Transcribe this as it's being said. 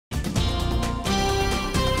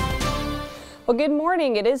Well, good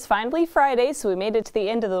morning. It is finally Friday, so we made it to the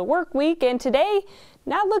end of the work week, and today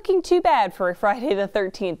not looking too bad for a Friday the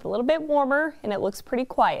 13th. A little bit warmer, and it looks pretty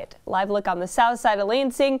quiet. Live look on the south side of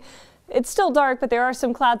Lansing. It's still dark, but there are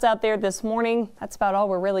some clouds out there this morning. That's about all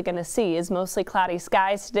we're really going to see is mostly cloudy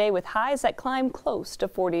skies today with highs that climb close to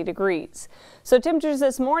 40 degrees. So temperatures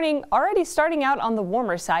this morning already starting out on the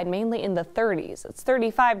warmer side, mainly in the 30s. It's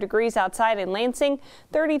 35 degrees outside in Lansing,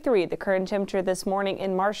 33 the current temperature this morning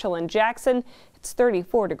in Marshall and Jackson. It's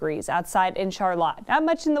 34 degrees outside in Charlotte. Not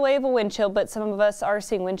much in the way of a wind chill, but some of us are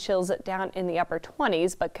seeing wind chills down in the upper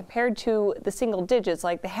 20s. But compared to the single digits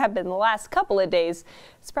like they have been the last couple of days,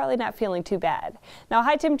 it's probably not feeling too bad. Now,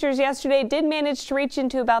 high temperatures yesterday did manage to reach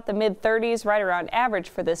into about the mid 30s, right around average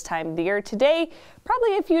for this time of the year. Today,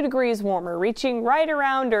 probably a few degrees warmer, reaching right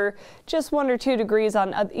around or just 1 or 2 degrees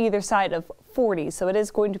on either side of 40. So it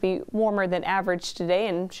is going to be warmer than average today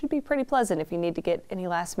and should be pretty pleasant if you need to get any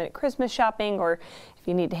last minute Christmas shopping or if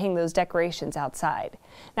you need to hang those decorations outside.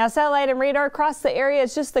 Now, satellite and radar across the area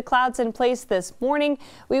is just the clouds in place this morning.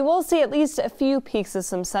 We will see at least a few peaks of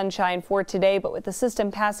some sunshine for today, but with the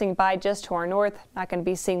system passing by just to our north, not going to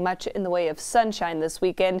be seeing much in the way of sunshine this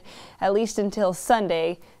weekend, at least until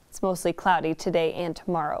Sunday. It's mostly cloudy today and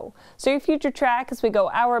tomorrow. So your future track as we go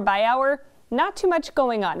hour by hour. Not too much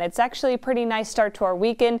going on. It's actually a pretty nice start to our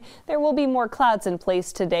weekend. There will be more clouds in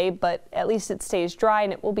place today, but at least it stays dry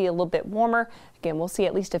and it will be a little bit warmer. Again, we'll see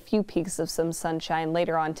at least a few peaks of some sunshine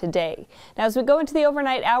later on today. Now, as we go into the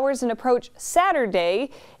overnight hours and approach Saturday,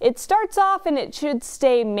 it starts off and it should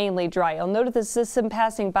stay mainly dry. You'll notice the system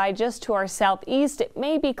passing by just to our southeast. It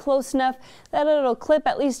may be close enough that it'll clip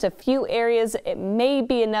at least a few areas. It may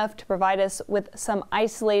be enough to provide us with some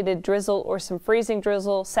isolated drizzle or some freezing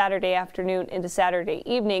drizzle Saturday afternoon into Saturday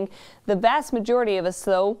evening. The vast majority of us,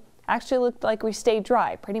 though, actually looked like we stayed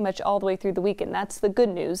dry pretty much all the way through the weekend. That's the good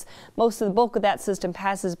news. Most of the bulk of that system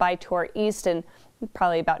passes by to our east, and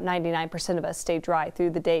probably about 99% of us stay dry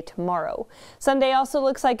through the day tomorrow. Sunday also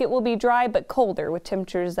looks like it will be dry but colder with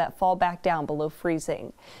temperatures that fall back down below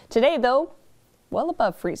freezing. Today, though, well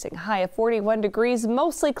above freezing. High of 41 degrees,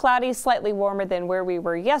 mostly cloudy, slightly warmer than where we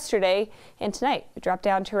were yesterday. And tonight, we drop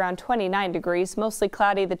down to around 29 degrees, mostly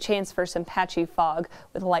cloudy, the chance for some patchy fog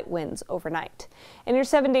with light winds overnight. In your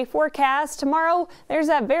 7-day forecast, tomorrow, there's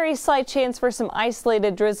that very slight chance for some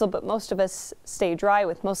isolated drizzle, but most of us stay dry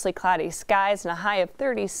with mostly cloudy skies and a high of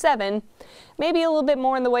 37. Maybe a little bit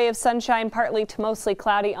more in the way of sunshine, partly to mostly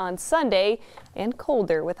cloudy on Sunday and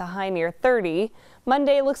colder with a high near 30.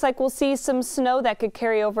 Monday looks like we'll see some snow that could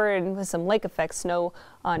carry over and with some lake effect snow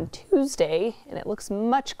on Tuesday. And it looks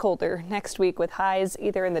much colder next week with highs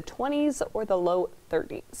either in the 20s or the low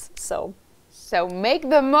 30s. So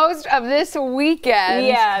make the most of this weekend.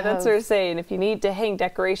 Yeah, that's what we're saying. If you need to hang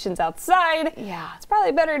decorations outside, yeah, it's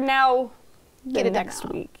probably better now. Get it next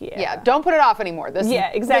now. week. Yeah, don't put it off anymore.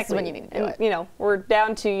 Exactly. This is when you need to do it. You know, we're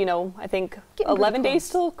down to, I think 11 days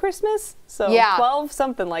till Christmas. So yeah. 12,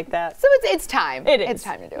 something like that. So it's time. It is. It's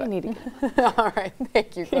time to do it. You need to. All right.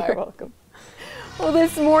 Thank you, Claire. You're welcome. Well,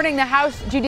 this morning, the House Judiciary